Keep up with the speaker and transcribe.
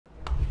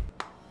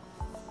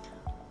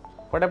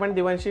What happened,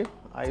 Divanshi?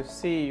 I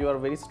see you are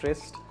very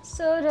stressed.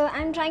 Sir,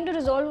 I'm trying to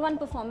resolve one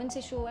performance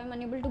issue. I'm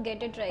unable to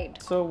get it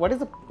right. So what is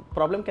the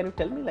problem? Can you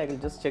tell me? Like, I'll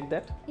just check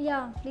that.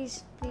 Yeah,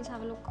 please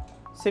have a look.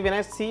 See, when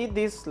I see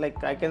this,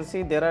 like I can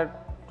see there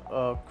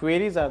are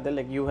queries are there.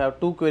 Like you have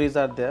two queries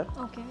are there.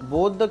 Okay.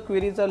 Both the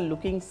queries are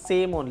looking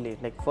same only.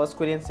 Like first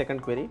query and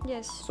second query.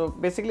 Yes. So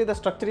basically the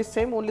structure is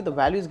same. Only the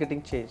value is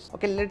getting changed.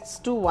 Okay. Let's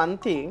do one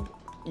thing.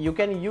 You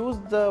can use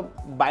the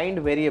bind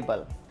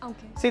variable.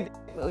 Okay. See,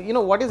 you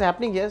know what is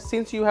happening here,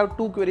 since you have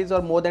two queries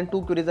or more than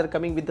two queries are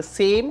coming with the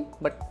same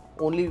but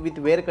only with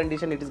where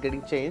condition it is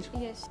getting changed.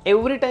 Yes.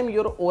 Every time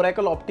your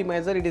Oracle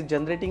optimizer, it is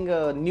generating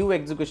a new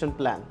execution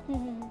plan.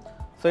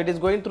 So it is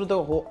going through the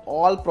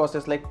all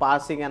process like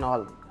parsing and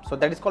all. So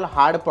that is called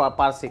hard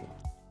parsing,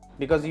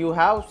 because you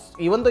have,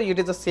 even though it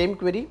is the same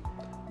query,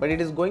 but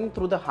it is going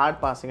through the hard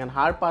parsing, and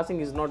hard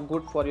parsing is not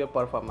good for your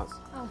performance.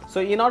 Okay.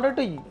 So in order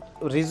to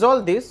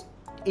resolve this,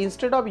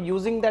 instead of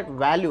using that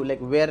value like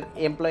where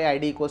employee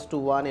ID equals to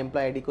 1,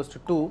 employee ID equals to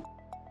 2,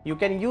 you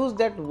can use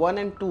that 1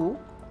 and 2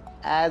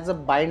 as a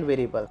bind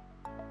variable.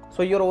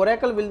 So your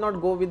Oracle will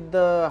not go with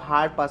the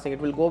hard parsing, it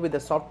will go with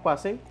the soft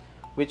parsing,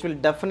 which will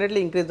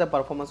definitely increase the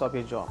performance of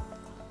your job.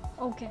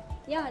 Okay.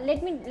 Yeah,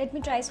 let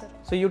me try, sir.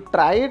 So you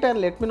try it and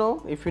let me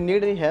know. If you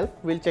need any help,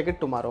 we'll check it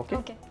tomorrow. Okay.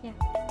 Okay. Yeah.